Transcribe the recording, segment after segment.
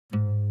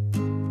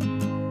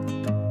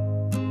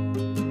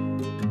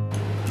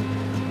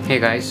Hey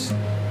guys,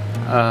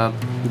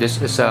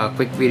 this is a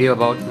quick video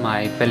about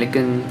my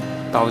Pelican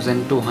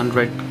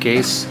 1200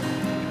 case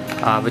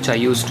which I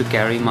use to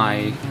carry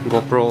my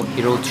GoPro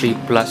Hero 3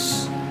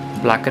 Plus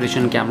Black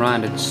Edition camera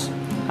and its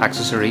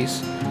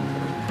accessories.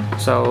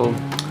 So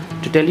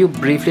to tell you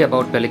briefly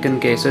about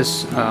Pelican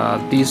cases,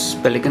 these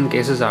Pelican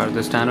cases are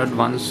the standard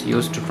ones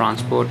used to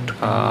transport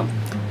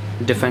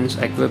defense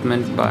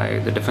equipment by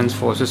the defense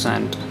forces,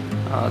 and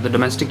the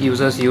domestic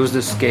users use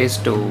this case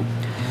to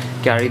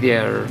carry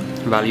their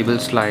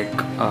valuables like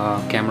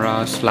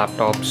cameras,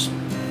 laptops,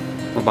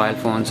 mobile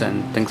phones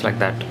and things like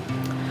that.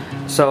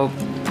 So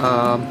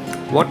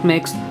what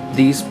makes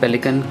these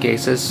Pelican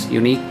cases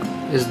unique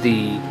is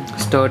the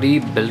sturdy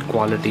build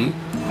quality.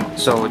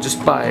 So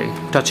just by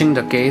touching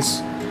the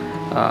case,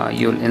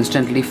 you'll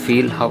instantly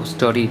feel how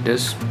sturdy it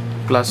is.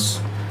 Plus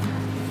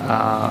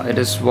it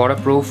is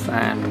waterproof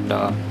and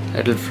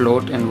it'll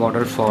float in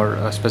water for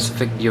a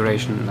specific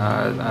duration.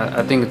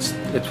 I think it's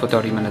for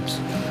 30 minutes.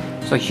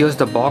 So here's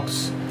the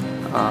box.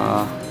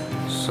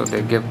 So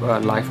they give a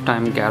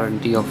lifetime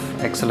guarantee of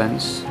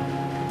excellence.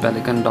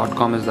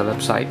 Pelican.com is the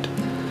website,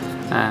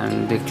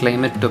 and they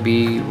claim it to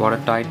be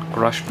watertight,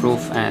 crush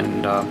proof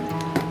and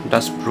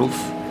dust proof.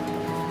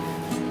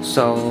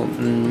 So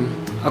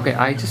okay,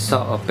 I just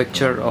saw a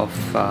picture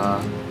of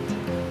a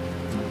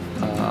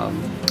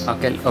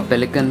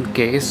Pelican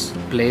case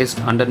placed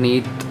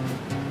underneath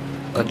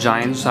a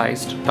giant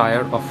sized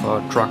tire of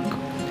a truck.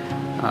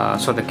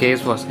 So the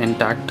case was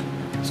intact,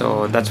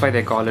 so that's why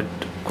they call it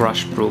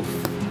crush proof.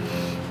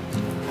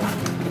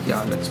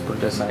 Yeah, let's put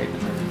it aside.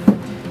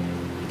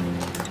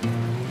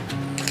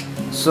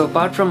 So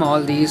apart from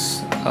all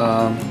these,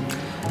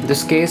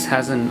 this case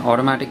has an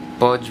automatic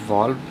purge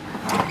valve.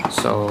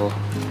 So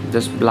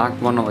this black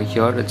one over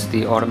here, it's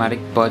the automatic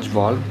purge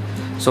valve.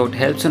 So it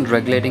helps in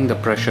regulating the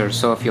pressure.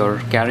 So if you're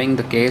carrying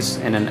the case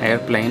in an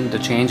airplane, the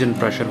change in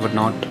pressure would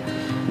not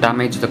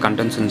damage the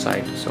contents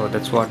inside. So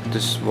that's what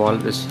this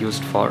valve is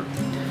used for.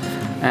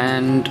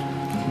 And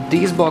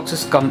these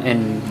boxes come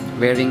in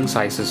varying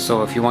sizes.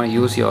 So if you want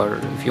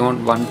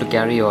one to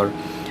carry your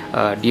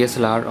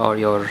DSLR or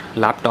your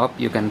laptop,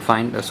 you can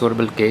find a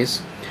suitable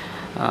case.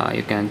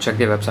 You can check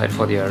their website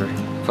for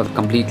the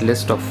complete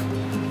list of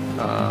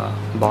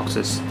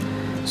boxes.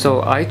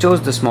 So I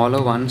chose the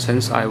smaller one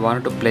since I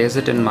wanted to place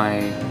it in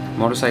my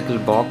motorcycle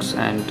box,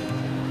 and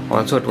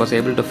also it was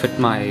able to fit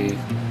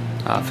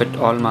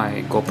all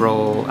my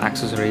GoPro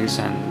accessories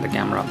and the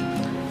camera.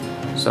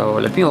 So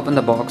let me open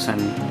the box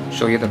and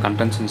show you the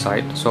contents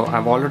inside. So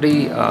I've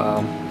already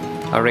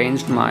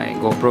arranged my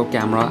GoPro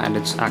camera and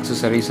its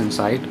accessories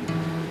inside.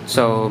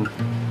 So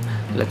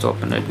let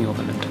me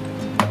open it.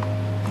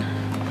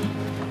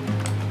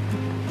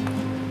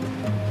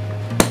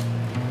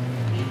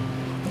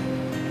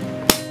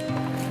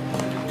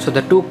 So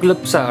the two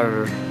clips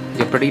are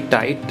pretty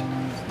tight,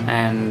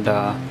 and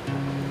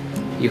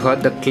you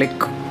heard the click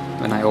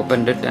when I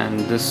opened it, and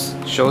this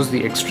shows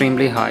the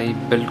extremely high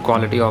build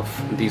quality of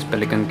these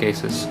Pelican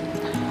cases.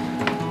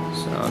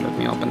 So let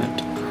me open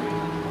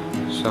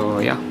it. So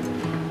yeah,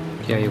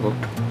 here you go.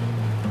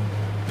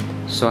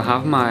 So I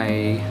have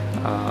my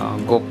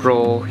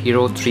GoPro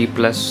Hero 3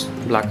 Plus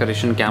Black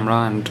Edition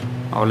camera and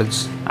all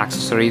its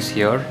accessories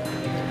here.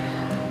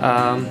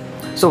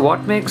 So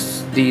what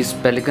makes these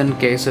Pelican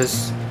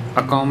cases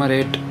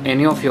accommodate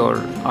any of your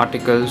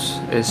articles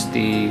is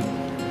the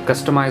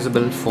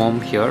customizable foam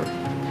here.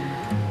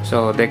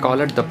 So they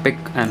call it the Pick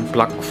and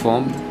Pluck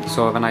foam.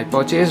 So when I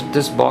purchased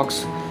this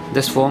box,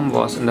 this foam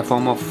was in the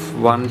form of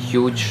one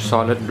huge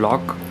solid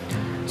block.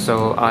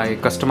 So I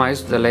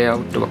customized the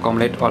layout to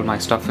accommodate all my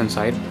stuff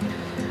inside.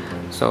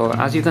 So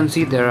as you can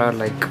see, there are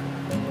like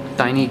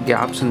tiny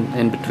gaps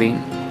in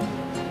between.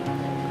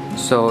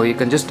 So you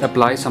can just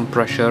apply some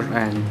pressure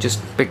and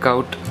just pick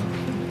out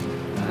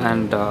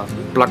and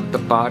pluck the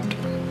part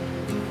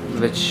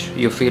which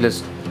you feel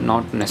is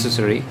not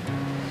necessary.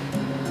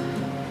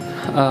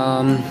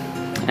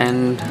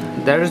 And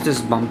there is this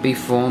bumpy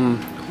foam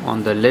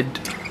on the lid,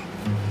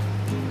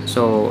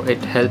 so it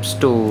helps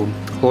to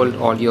hold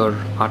all your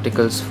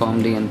articles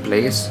firmly in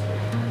place.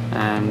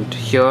 And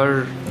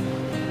here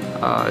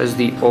is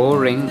the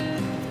O-ring,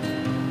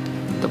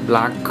 the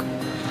black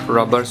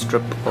rubber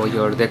strip over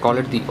here, they call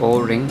it the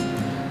O-ring,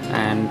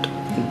 and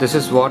this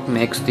is what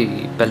makes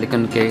the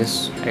Pelican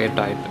case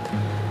airtight.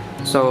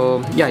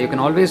 So yeah, you can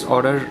always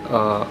order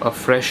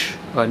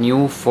a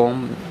new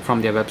foam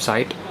from their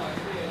website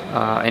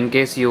in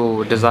case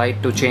you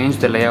decide to change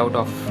the layout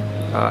of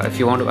if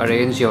you want to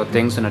arrange your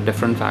things in a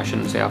different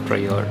fashion, say after a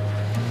year.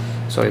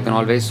 So you can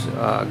always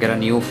get a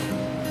new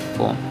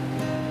foam.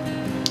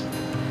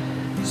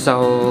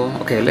 So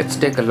okay, let's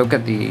take a look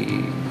at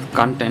the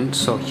content.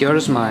 So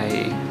here's my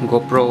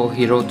GoPro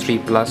Hero 3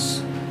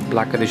 Plus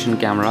Black Edition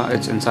camera.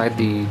 It's inside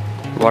the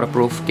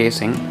waterproof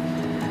casing,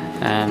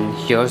 and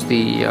here's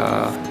the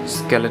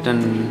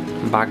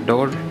skeleton back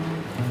door.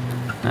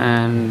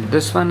 And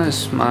this one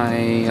is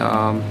my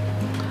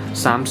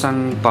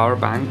Samsung power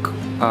bank.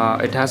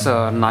 It has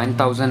a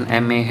 9000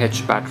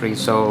 mAh battery,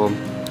 so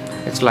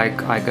it's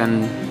like I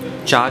can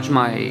charge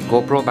my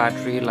GoPro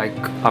battery like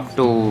up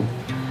to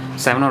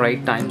 7 or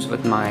 8 times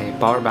with my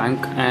power bank.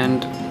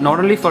 And not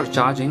only for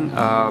charging,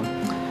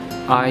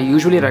 I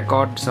usually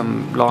record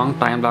some long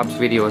time-lapse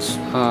videos.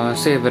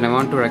 Say when I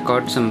want to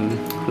record some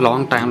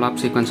long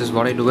time-lapse sequences,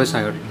 what I do is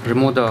I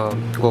remove the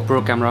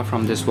GoPro camera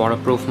from this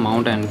waterproof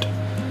mount and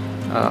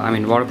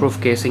waterproof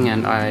casing,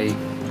 and I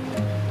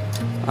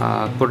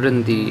put it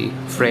in the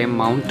frame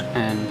mount,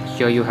 and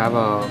here you have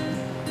a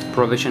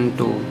provision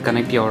to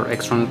connect your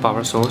external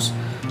power source.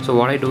 So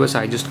what I do is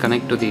I just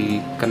connect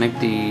the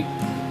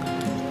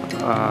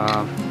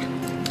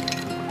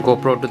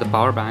GoPro to the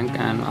power bank,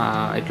 and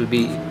it will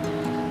be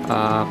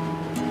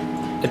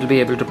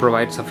able to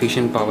provide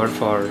sufficient power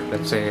for,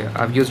 let's say,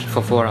 I've used it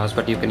for 4 hours,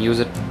 but you can use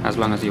it as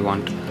long as you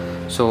want.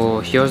 So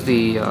here's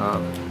the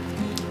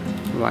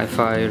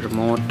Wi-Fi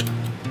remote,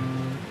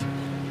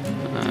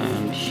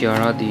 and here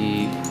are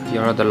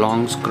the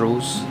long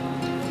screws,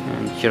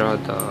 and here are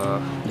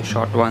the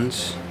short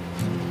ones.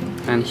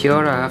 And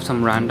here I have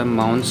some random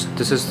mounts.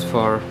 This is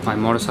for my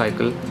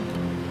motorcycle,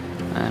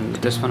 and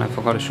this one I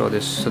forgot to show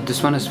this. So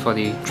this one is for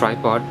the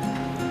tripod.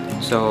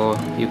 So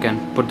you can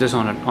put this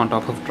on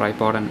top of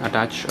tripod and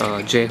attach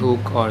a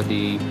J-hook or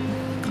the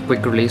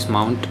quick release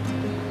mount.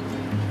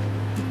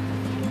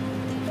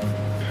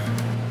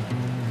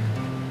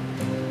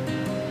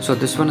 So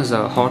this one is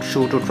a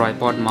horseshoe to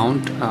tripod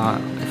mount.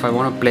 If I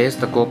want to place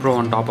the GoPro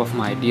on top of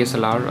my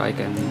DSLR, I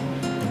can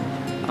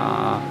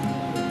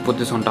put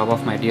this on top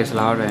of my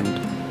DSLR, and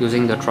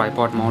using the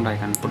tripod mount I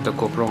can put the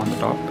GoPro on the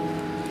top.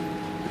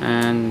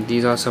 And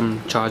these are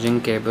some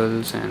charging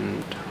cables,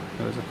 and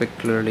there's a quick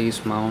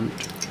release mount,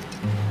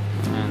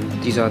 and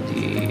these are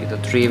the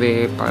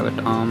 3-way pivot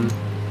arm.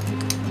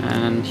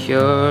 And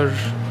here,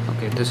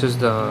 okay, this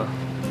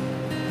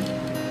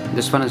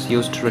one is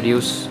used to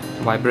reduce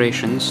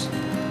vibrations.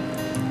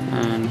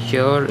 And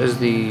here is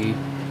the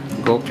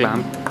Go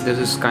clamp. This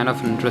is kind of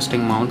an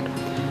interesting mount.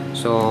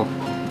 So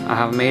I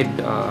have made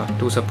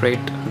 2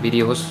 separate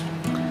videos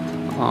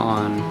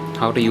on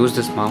how to use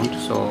this mount.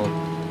 So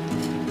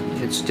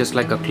it's just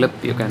like a clip.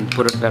 You can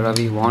put it wherever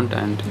you want,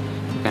 and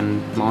you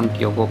can mount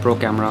your GoPro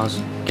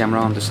camera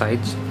on the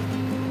sides.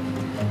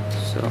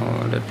 So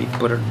let me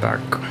put it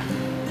back.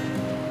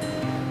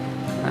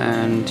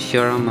 And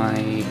here are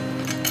my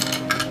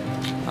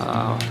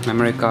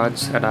memory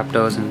cards,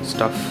 adapters and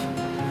stuff.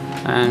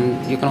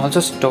 And you can also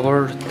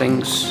store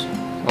things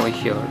over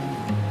here.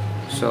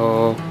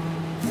 So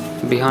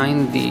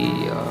behind the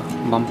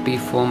bumpy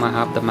foam I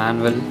have the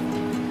manual,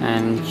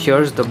 and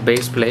here's the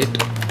base plate.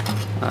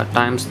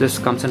 Times this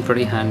comes in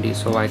pretty handy,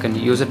 so I can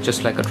use it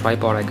just like a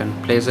tripod. I can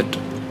place it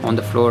on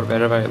the floor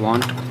wherever I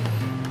want.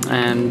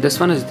 And this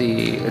one is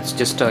it's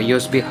just a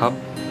USB hub.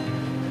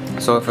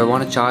 So if I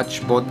want to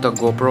charge both the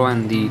GoPro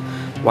and the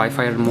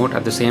Wi-Fi remote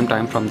at the same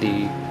time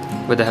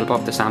with the help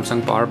of the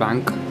Samsung power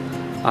bank,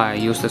 I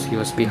use this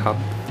USB hub.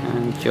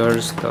 And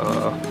here's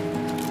the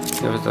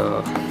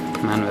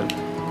manual.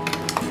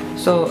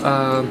 So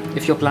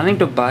if you're planning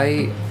to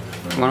buy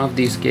one of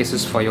these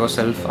cases for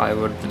yourself, I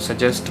would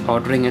suggest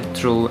ordering it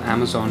through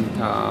Amazon.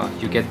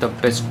 You get the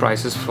best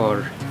prices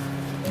for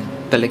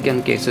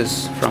Pelican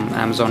cases from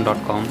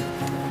Amazon.com.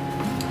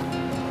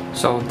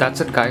 So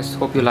that's it, guys.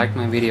 Hope you liked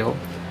my video.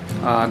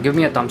 Give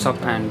me a thumbs up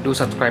and do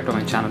subscribe to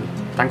my channel.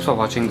 Thanks for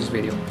watching this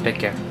video. Take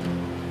care.